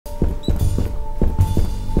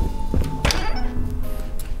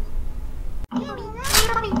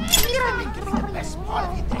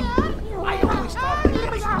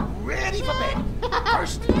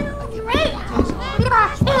first.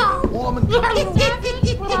 Woman. We're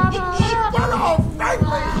all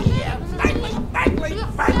family here.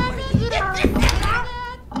 Family.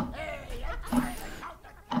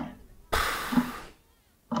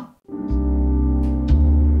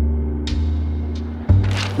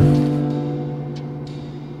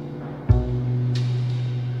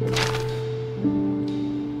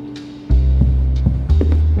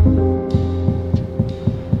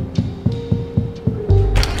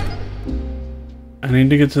 I need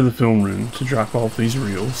to get to the film room to drop off these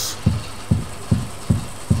reels.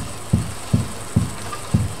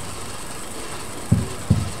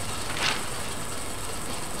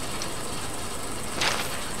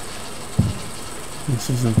 This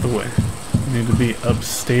isn't the way. I need to be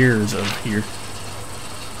upstairs of here.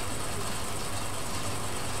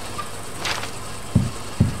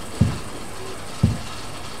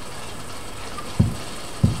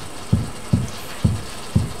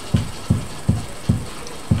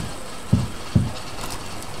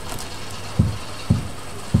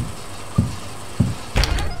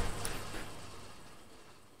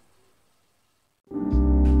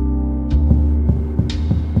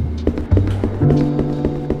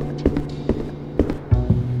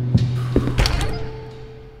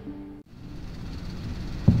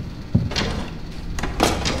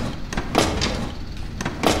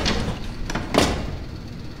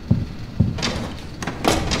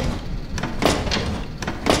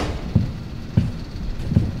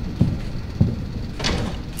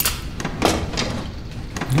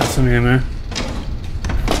 Got some ammo.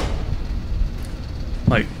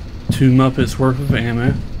 Like 2 Muppets worth of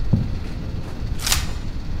ammo.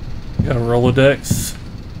 Got a Rolodex.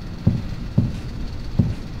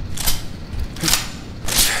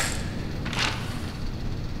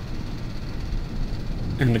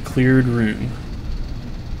 And a cleared room.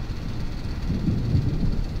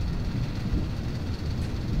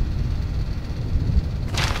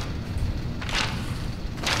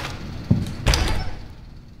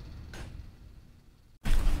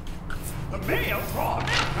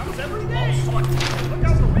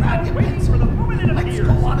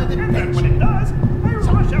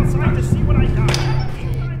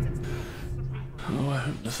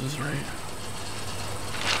 This is right.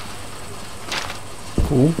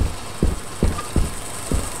 Cool.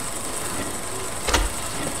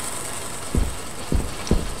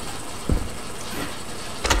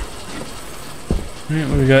 Alright,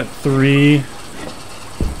 we got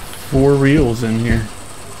 4 reels in here.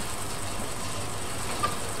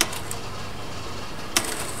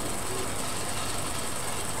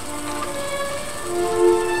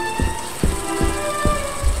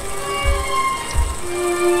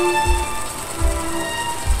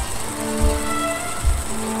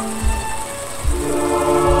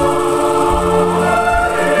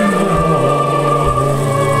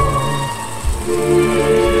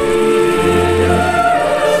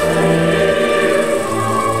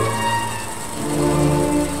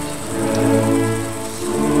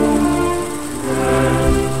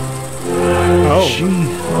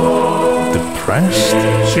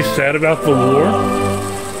 She's sad about the war?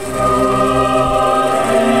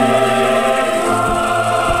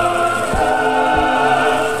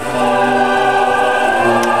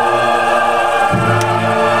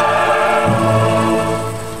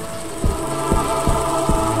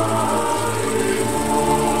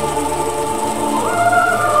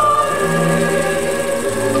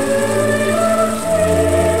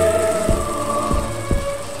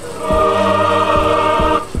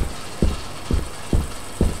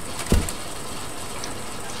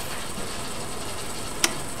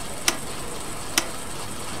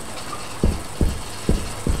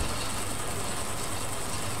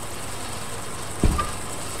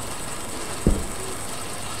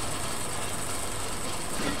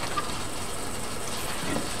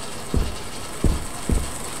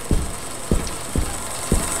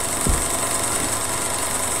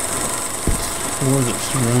 Or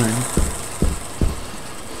that's running.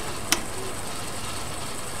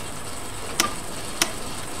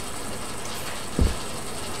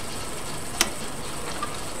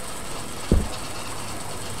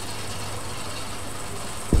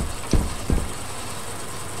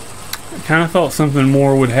 I kind of thought something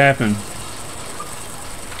more would happen.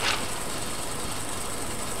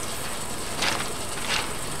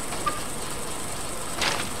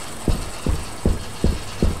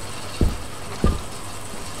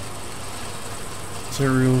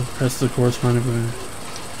 Real, press the corresponding button.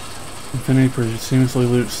 Infinity seamlessly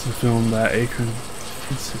loops the film by Akron,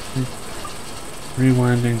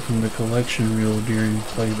 rewinding from the collection reel during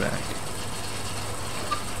playback.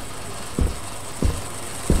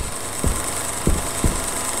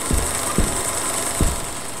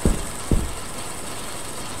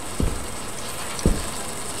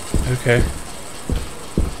 Okay.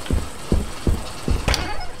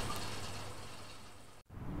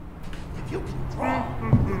 If you can draw,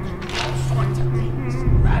 you can do all sorts of things.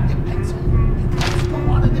 Grab your pencil and let's go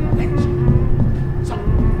on an adventure. So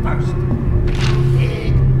first,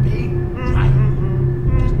 big triangle.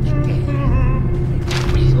 Just pick your hand. Make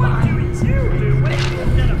 3 lines. What do you do when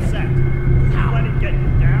you get upset? Now, Let it get you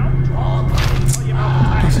down? draw lines. Tell you about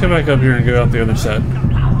the time. Let's go back up here and go out the other side.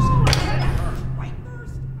 Right.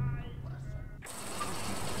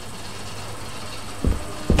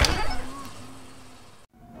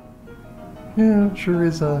 Yeah, it sure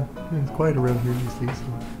is. It's quiet around here these days.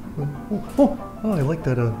 Oh, I like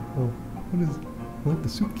that. What is? I like the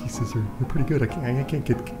suitcases. They're pretty good. I can't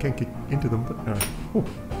get into them, but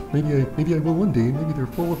maybe I will one day. Maybe they're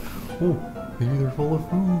full of food.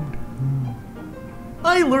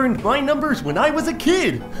 I learned my numbers when I was a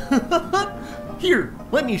kid. Here,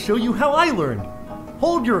 let me show you how I learned.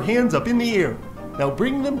 Hold your hands up in the air. Now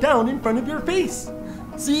bring them down in front of your face.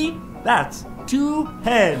 See? That's 2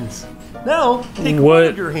 hands. Now, take one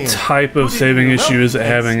of your hands. What type of put it in saving your issue mouth is it and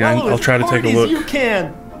having? swallow I'll as try to take hard a as look. you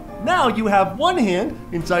can. Now you have one hand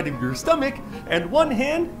inside of your stomach and one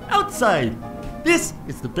hand outside. This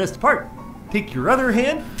is the best part. Take your other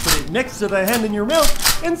hand, put it next to the hand in your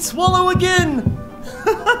mouth, and swallow again.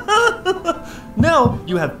 Now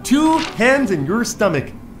you have 2 hands in your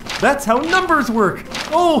stomach. That's how numbers work.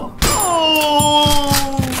 Oh!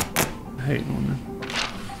 I hate women.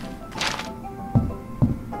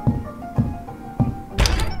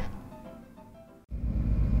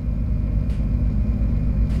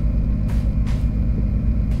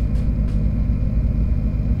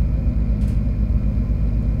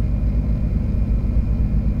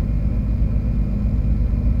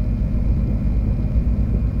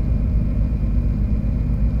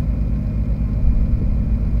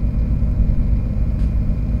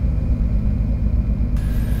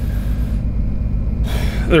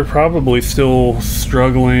 They're probably still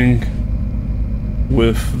struggling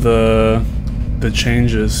with the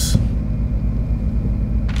changes.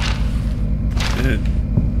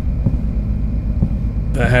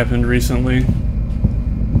 That happened recently.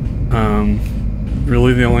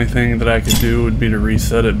 Really the only thing that I could do would be to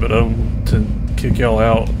reset it, but to kick y'all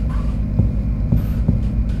out.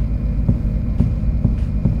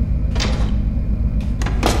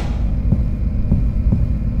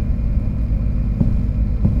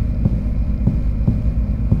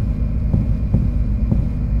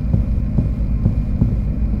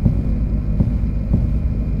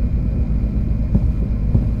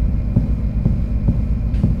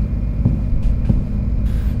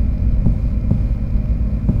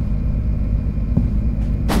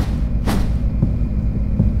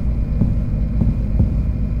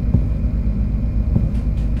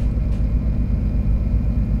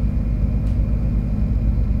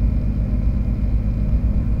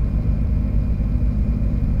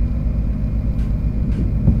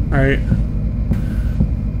 Alright.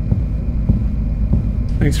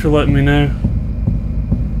 Thanks for letting me know.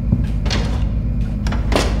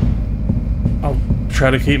 I'll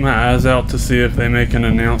try to keep my eyes out to see if they make an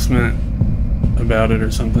announcement about it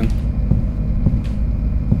or something.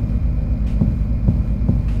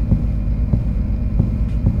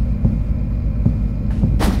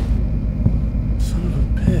 Son of a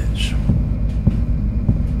bitch.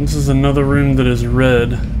 This is another room that is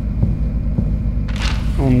red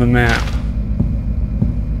on the map,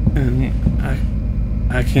 and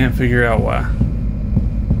I can't figure out why.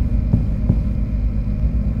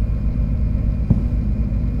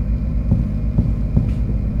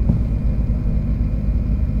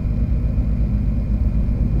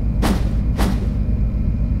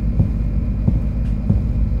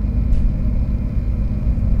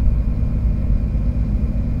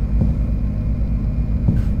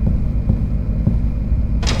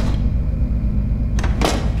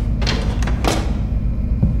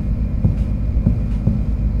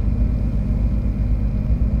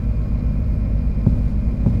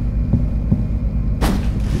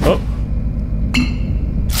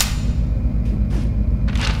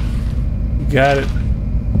 Got it.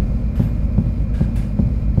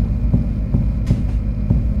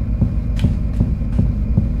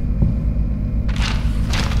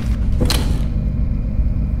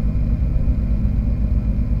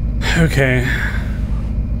 Okay.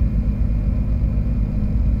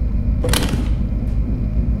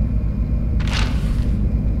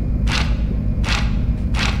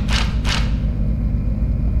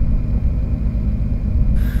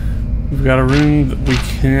 We've got a room that we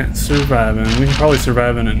can't survive in. We can probably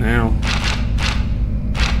survive in it now.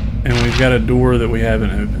 And we've got a door that we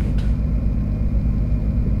haven't opened.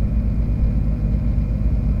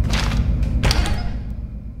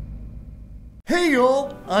 Hey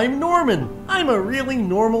y'all, I'm Norman. I'm a really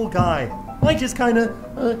normal guy. I just kinda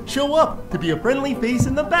show up to be a friendly face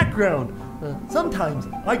in the background. Sometimes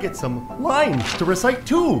I get some lines to recite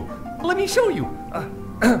too. Let me show you.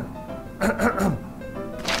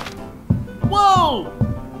 Whoa!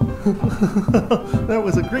 That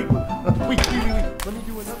was a great one. Wait. Let me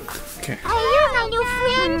do another. Okay. Are you my new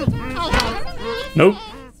friend? I have 3 Nope.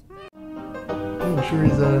 Oh, sure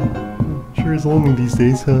is lonely these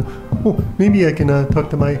days. Oh, maybe I can talk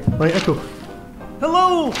to my echo.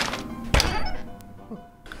 Hello.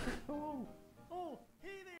 Oh,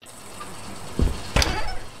 hey there.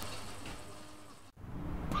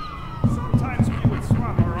 Sometimes we would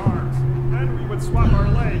swap our arms, then we would swap our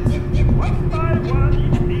legs. One by one,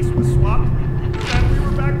 each piece was swapped, and then we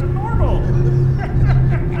were back to normal.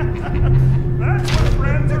 That's what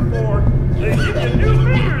friends are for. They give you new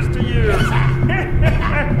fingers to use.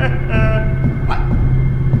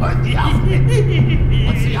 What the alphabet?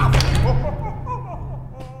 What's the alphabet?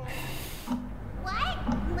 What?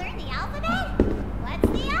 Learn the alphabet? What's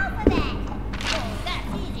the alphabet? Oh,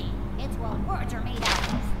 that's easy. It's what words are made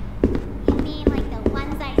out of. You mean like the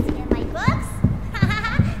ones I see in my books?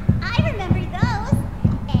 I remember those.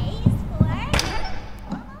 A is for...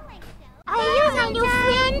 Are you my new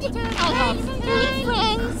friend? I have 3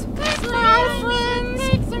 friends. Small friends.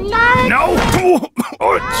 Large No!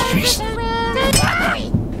 Oh, jeez.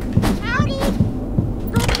 Howdy.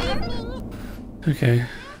 Good evening. Okay.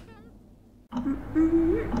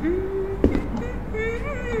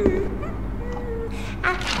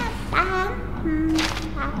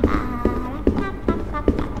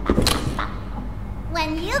 When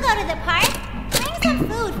you go to the park, bring some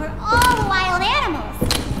food for all the wild animals.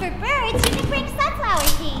 For birds, you can bring sunflower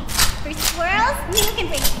seeds. For squirrels, you can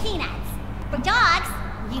bring peanuts. For dogs,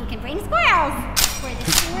 you can bring squirrels. For the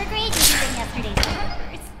sewer grate, you can bring yesterday's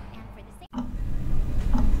leftovers. And for the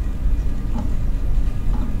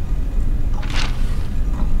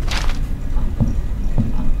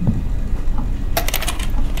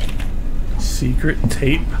Secret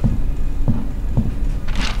tape.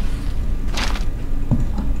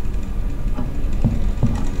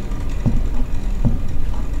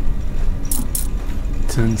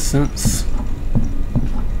 $0.10.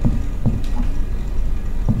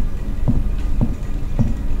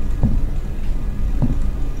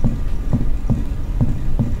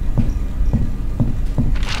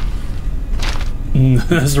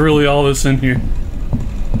 That's really all that's in here.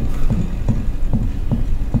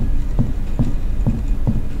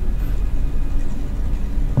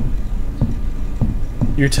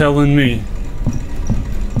 You're telling me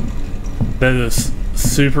that is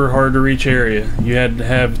super hard to reach area. You had to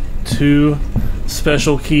have 2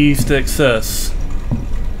 special keys to access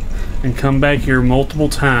and come back here multiple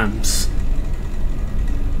times.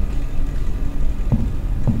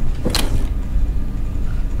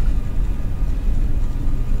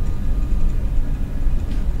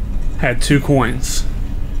 Had 2 coins.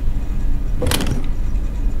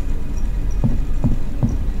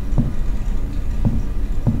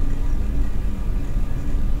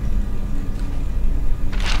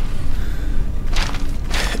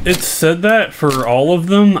 It said that for all of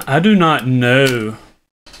them. I do not know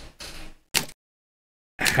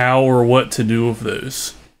how or what to do with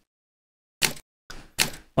those.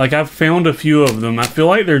 Like, I've found a few of them. I feel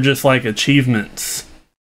like they're just like achievements.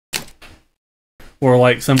 Or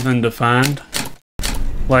like something defined.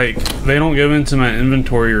 Like, they don't go into my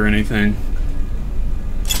inventory or anything.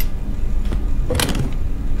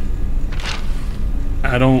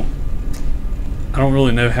 I don't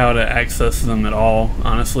really know how to access them at all,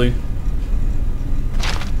 honestly.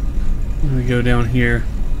 I'm gonna go down here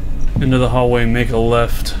into the hallway and make a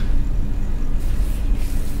left.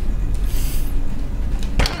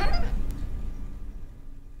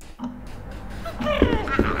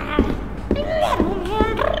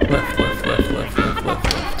 Left.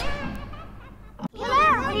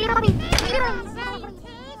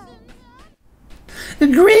 The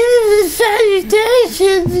greatest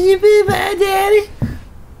salutations, you be my daddy.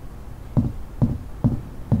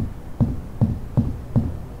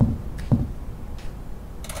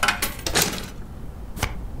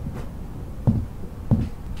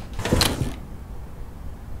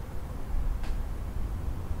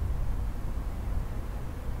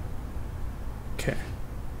 Okay.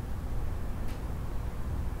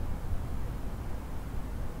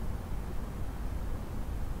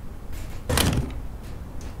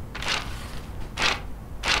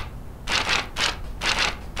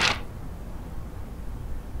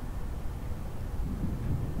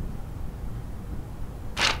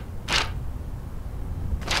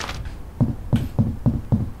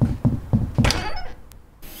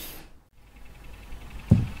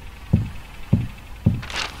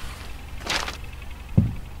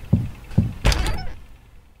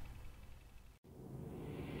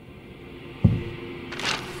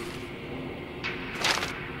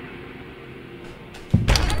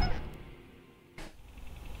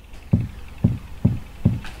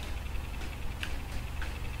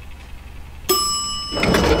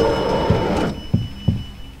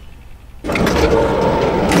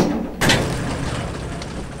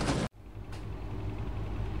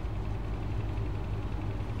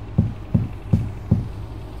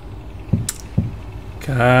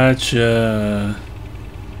 Gotcha.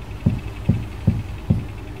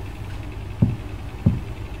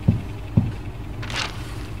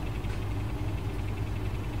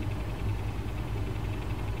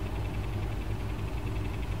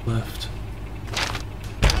 Left.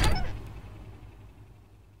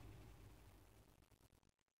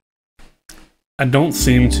 I don't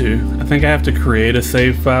seem to. I think I have to create a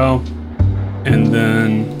save file and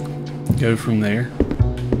then go from there.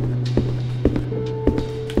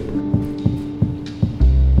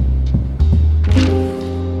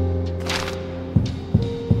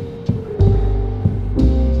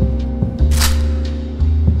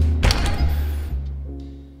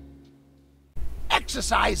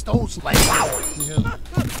 Exercise those legs.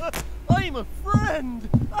 I'm a friend.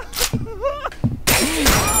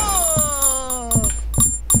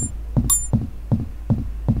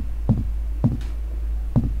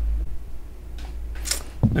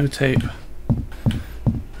 No tape.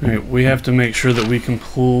 Alright, we have to make sure that we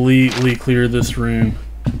completely clear this room.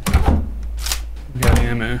 We got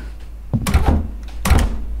ammo.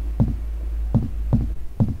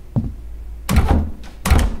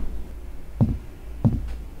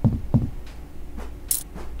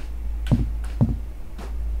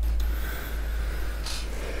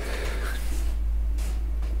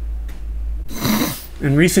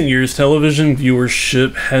 In recent years, television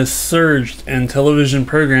viewership has surged and television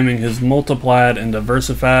programming has multiplied and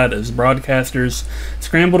diversified as broadcasters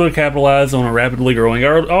scramble to capitalize on a rapidly growing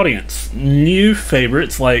audience. New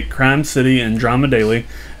favorites like Crime City and Drama Daily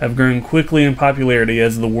have grown quickly in popularity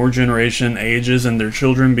as the war generation ages and their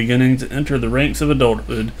children beginning to enter the ranks of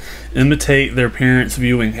adulthood imitate their parents'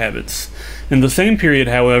 viewing habits. In the same period,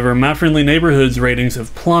 however, My Friendly Neighborhood's ratings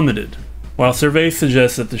have plummeted. While surveys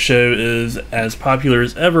suggest that the show is as popular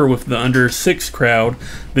as ever with the under 6 crowd,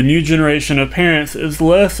 the new generation of parents is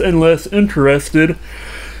less and less interested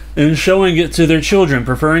in showing it to their children,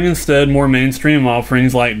 preferring instead more mainstream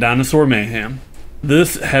offerings like Dinosaur Mayhem.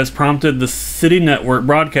 This has prompted the City Network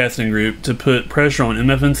Broadcasting Group to put pressure on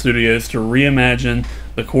MFN Studios to reimagine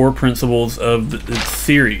the core principles of its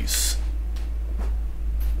series.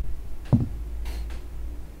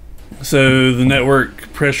 So the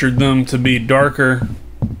network pressured them to be darker,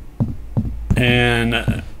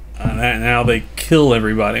 and now they kill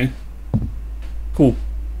everybody. Cool.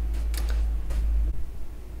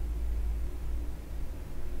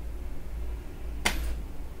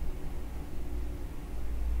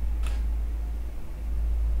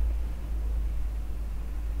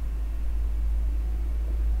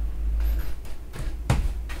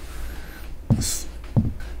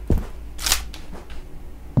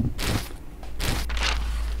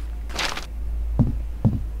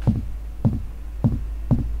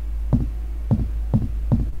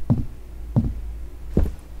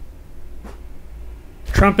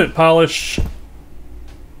 Trumpet polish.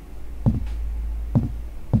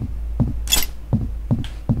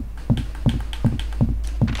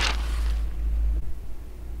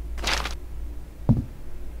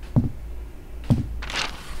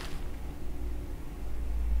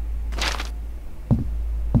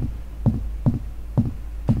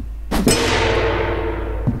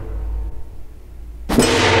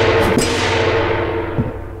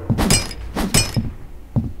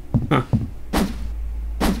 Huh.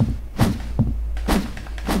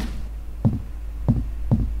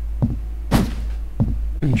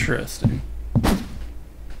 Interesting.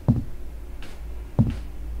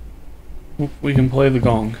 We can play the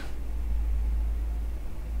gong.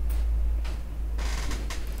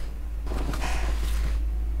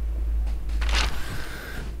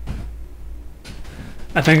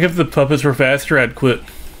 I think if the puppets were faster, I'd quit.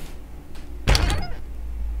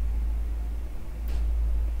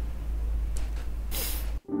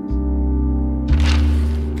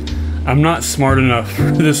 I'm not smart enough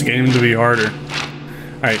for this game to be harder.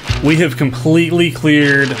 Alright, we have completely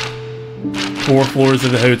cleared 4 floors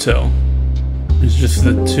of the hotel. There's just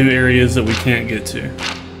the 2 areas that we can't get to.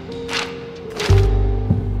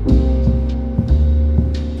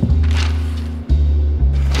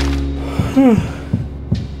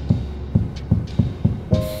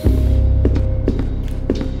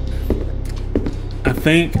 I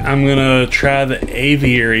think I'm gonna try the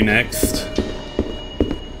aviary next.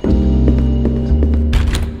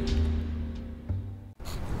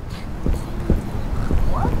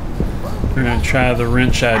 We're gonna try the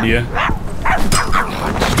wrench idea.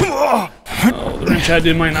 Oh, the wrench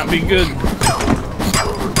idea might not be good.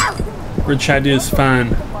 Wrench idea is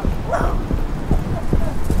fine.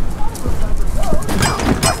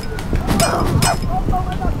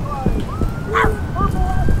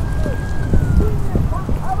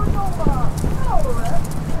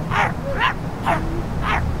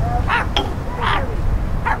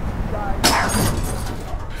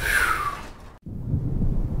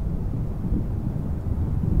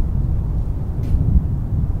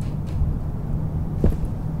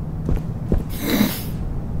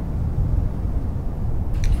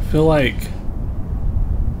 feel like...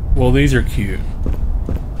 Well, these are cute.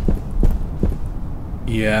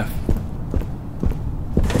 Yeah.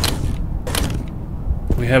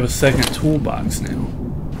 We have a second toolbox now.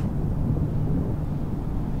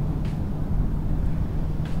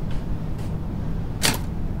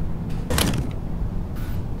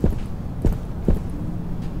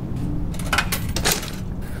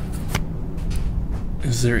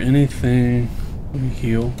 Is there anything... Let me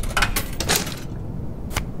heal.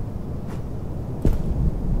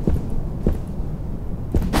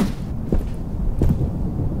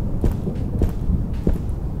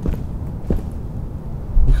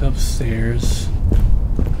 Look upstairs.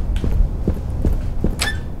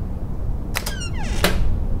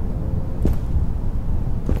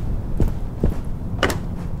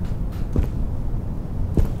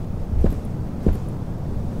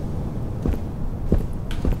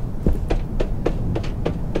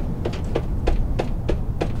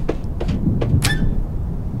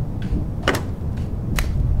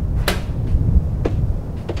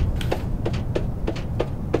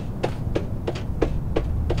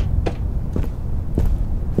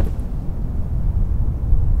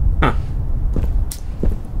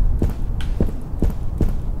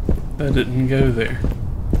 That didn't go there.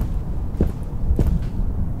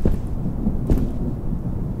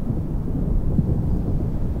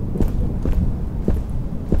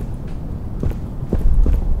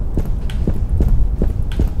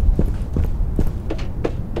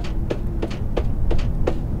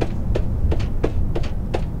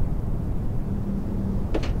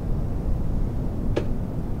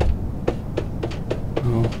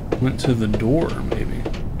 Oh, went to the door, maybe.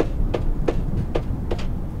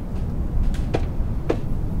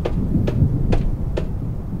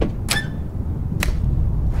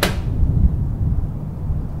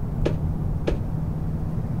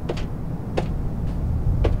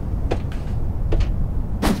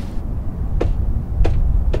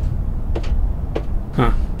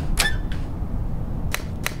 Huh.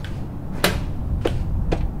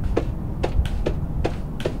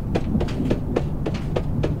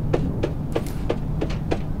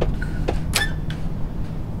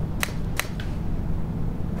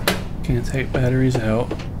 Can't take batteries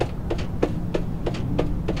out.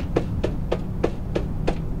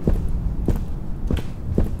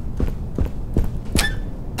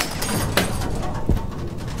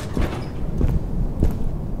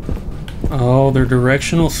 Oh, they're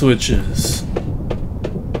directional switches.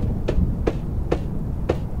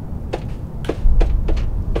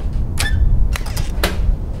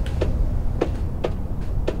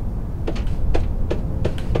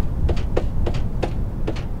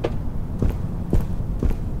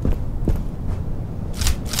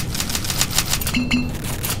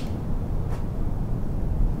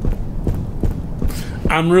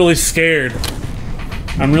 I'm really scared.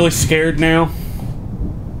 I'm really scared now.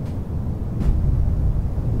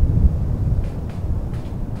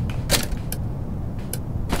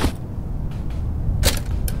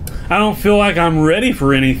 I don't feel like I'm ready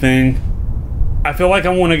for anything. I feel like I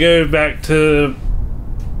want to go back to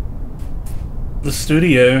the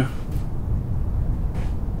studio.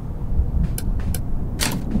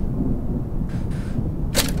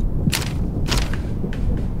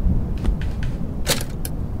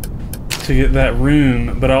 To get that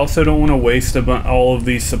room, but I also don't want to waste all of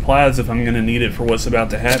these supplies if I'm going to need it for what's about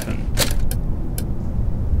to happen.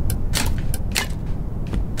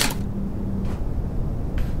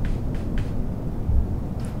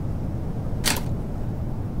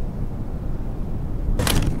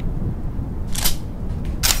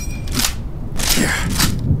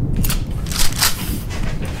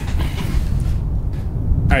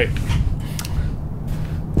 Alright.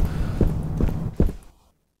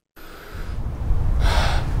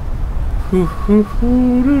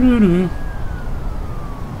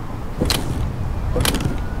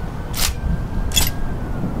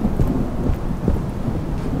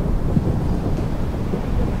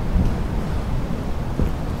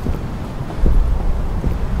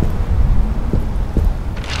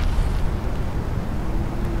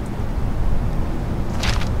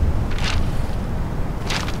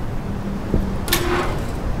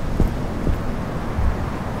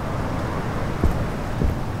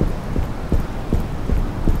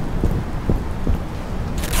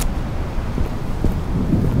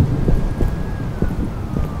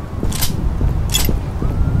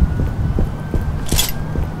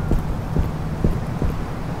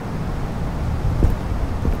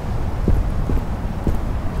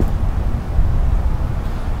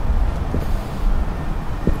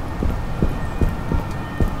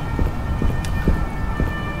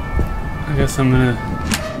 I guess I'm gonna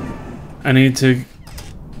I need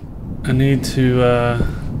to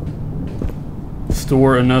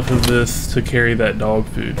store enough of this to carry that dog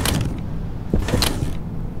food.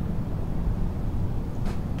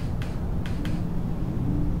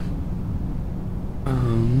 I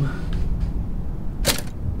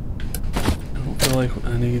don't feel like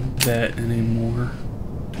I need that anymore.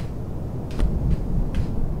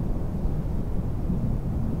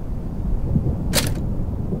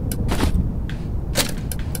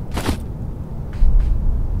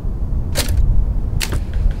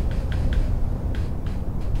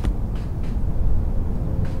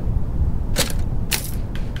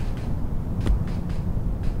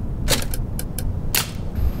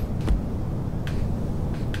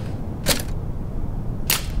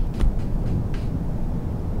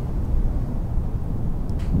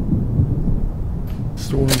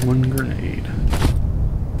 Store 1 grenade.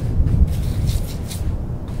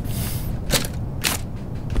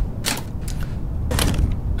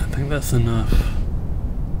 I think that's enough.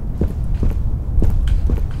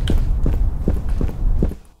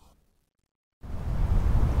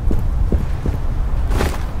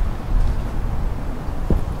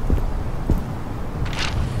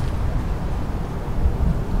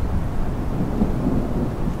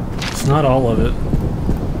 It's not all of it.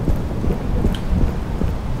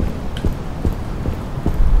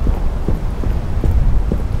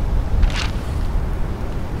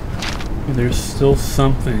 There's still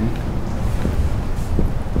something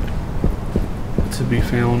to be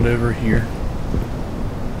found over here.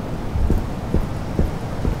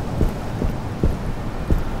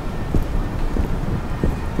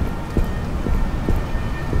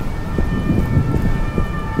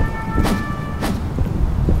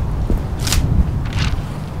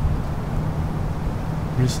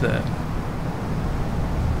 Where's that?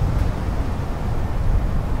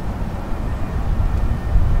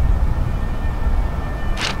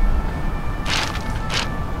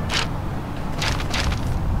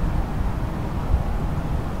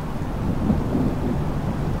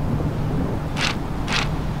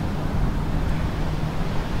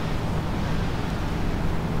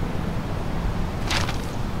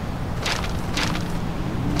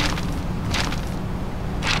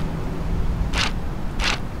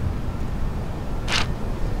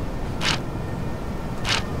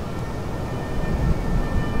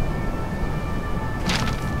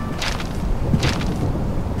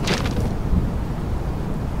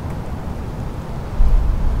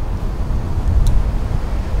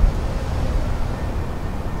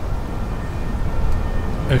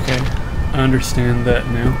 Okay, I understand that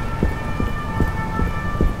now.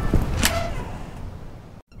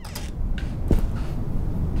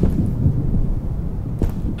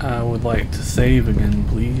 I would like to save again,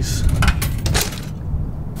 please.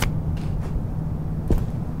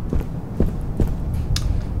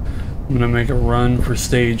 I'm gonna make a run for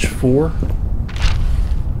stage 4.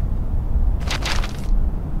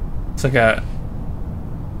 So I got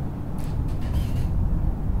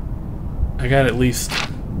at least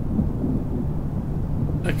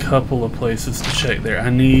a couple of places to check there.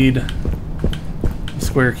 I need a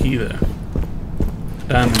square key though.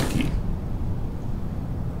 Diamond key.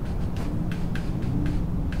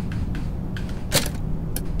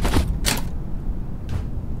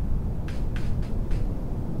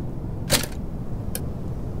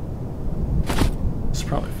 It's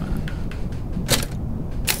probably fine.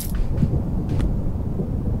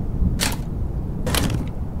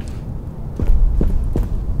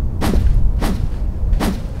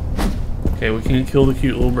 Okay, we can't kill the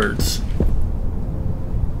cute little birds.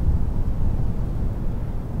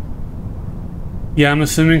 Yeah, I'm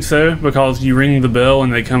assuming so, because you ring the bell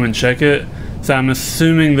and they come and check it. So I'm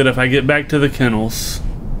assuming that if I get back to the kennels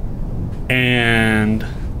and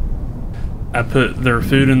I put their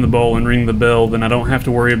food in the bowl and ring the bell, then I don't have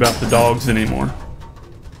to worry about the dogs anymore.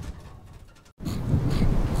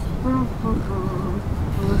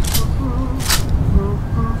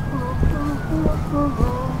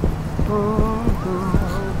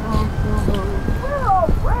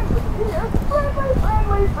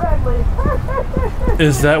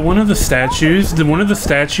 Is that one of the statues? Did one of the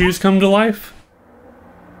statues come to life?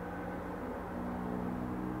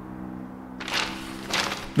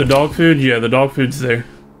 The dog food? Yeah, the dog food's there.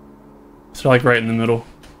 It's like right in the middle.